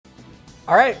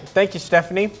All right, thank you,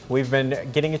 Stephanie. We've been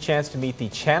getting a chance to meet the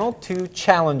Channel 2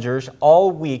 challengers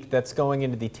all week. That's going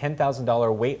into the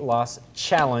 $10,000 weight loss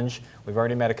challenge. We've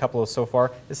already met a couple of so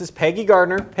far. This is Peggy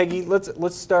Gardner. Peggy,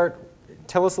 let's start.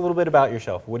 Tell us a little bit about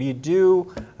yourself. What do you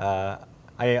do? I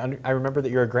remember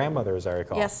that you're a grandmother, as I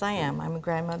recall. Yes, I am. I'm a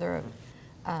grandmother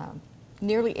of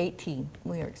nearly 18.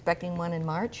 We are expecting one in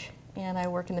March, and I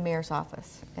work in the mayor's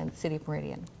office in the City of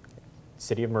Meridian.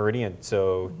 City of Meridian,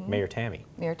 so Mayor Tammy.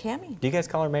 Mayor Tammy. Do you guys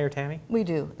call her Mayor Tammy? We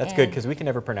do. That's good, because we can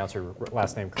never pronounce her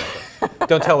last name correctly.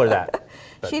 Don't tell her that.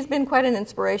 But. She's been quite an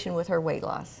inspiration with her weight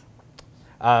loss.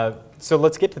 So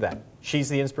let's get to that. She's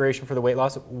the inspiration for the weight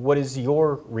loss. What is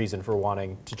your reason for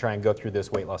wanting to try and go through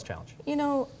this weight loss challenge? You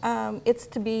know, it's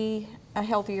to be a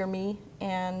healthier me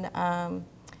and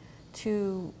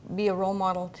to be a role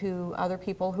model to other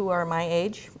people who are my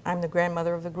age. I'm the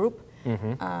grandmother of the group.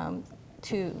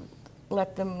 To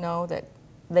let them know that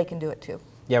they can do it too.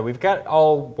 Yeah, we've got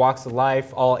all walks of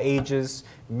life, all ages,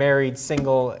 married,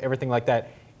 single, everything like that.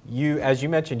 You, as you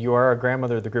mentioned, you are a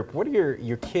grandmother of the group. What do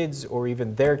your kids or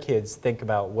even their kids think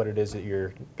about what it is that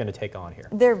you're going to take on here?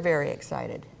 They're very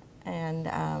excited and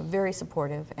very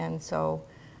supportive, and so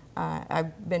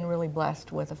I've been really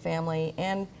blessed with a family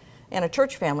and a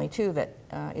church family too that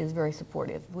is very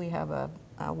supportive. We have a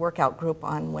workout group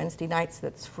on Wednesday nights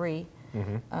that's free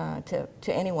to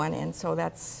anyone, and so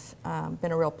that's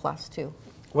been a real plus too.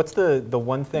 What's the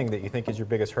one thing that you think is your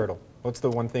biggest hurdle? What's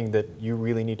the one thing that you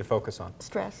really need to focus on?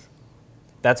 Stress.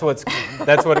 That's what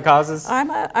it causes? I'm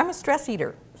a stress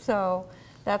eater, so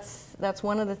that's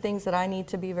one of the things that I need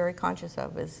to be very conscious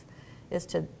of is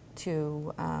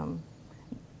to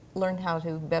learn how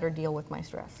to better deal with my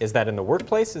stress. Is that in the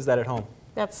workplace? Is that at home?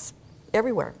 That's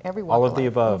everywhere, every walk all of of the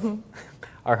life. above.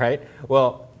 All right.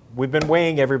 Well, we've been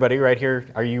weighing everybody right here.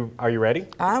 Are you ready?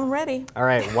 I'm ready. All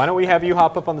right. Why don't we have you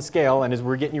hop up on the scale, and as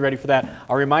we're getting you ready for that,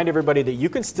 I'll remind everybody that you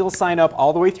can still sign up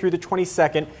all the way through the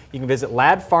 22nd. You can visit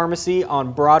Ladd Pharmacy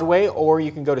on Broadway, or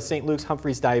you can go to St. Luke's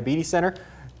Humphreys Diabetes Center.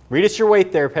 Read us your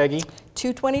weight there, Peggy.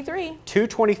 223.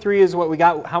 223 is what we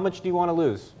got. How much do you want to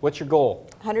lose? What's your goal?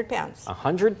 100 pounds.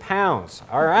 100 pounds.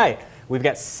 All right. We've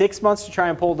got 6 months to try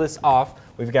and pull this off.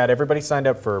 We've got everybody signed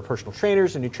up for personal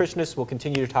trainers and nutritionists. We'll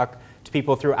continue to talk to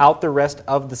people throughout the rest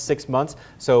of the 6 months.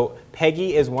 So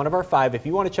Peggy is one of our 5. If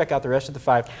you want to check out the rest of the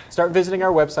 5, start visiting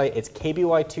our website. It's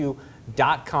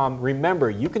kby2.com. Remember,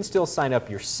 you can still sign up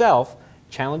yourself,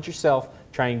 challenge yourself,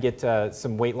 try and get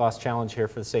some weight loss challenge here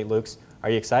for the St. Luke's. Are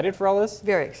you excited for all this?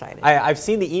 Very excited. I've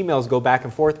seen the emails go back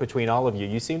and forth between all of you.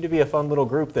 You seem to be a fun little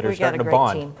group that are starting to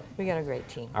bond. Team. We got a great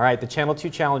team. All right, the Channel 2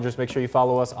 challengers, make sure you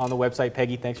follow us on the website.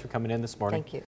 Peggy, thanks for coming in this morning. Thank you.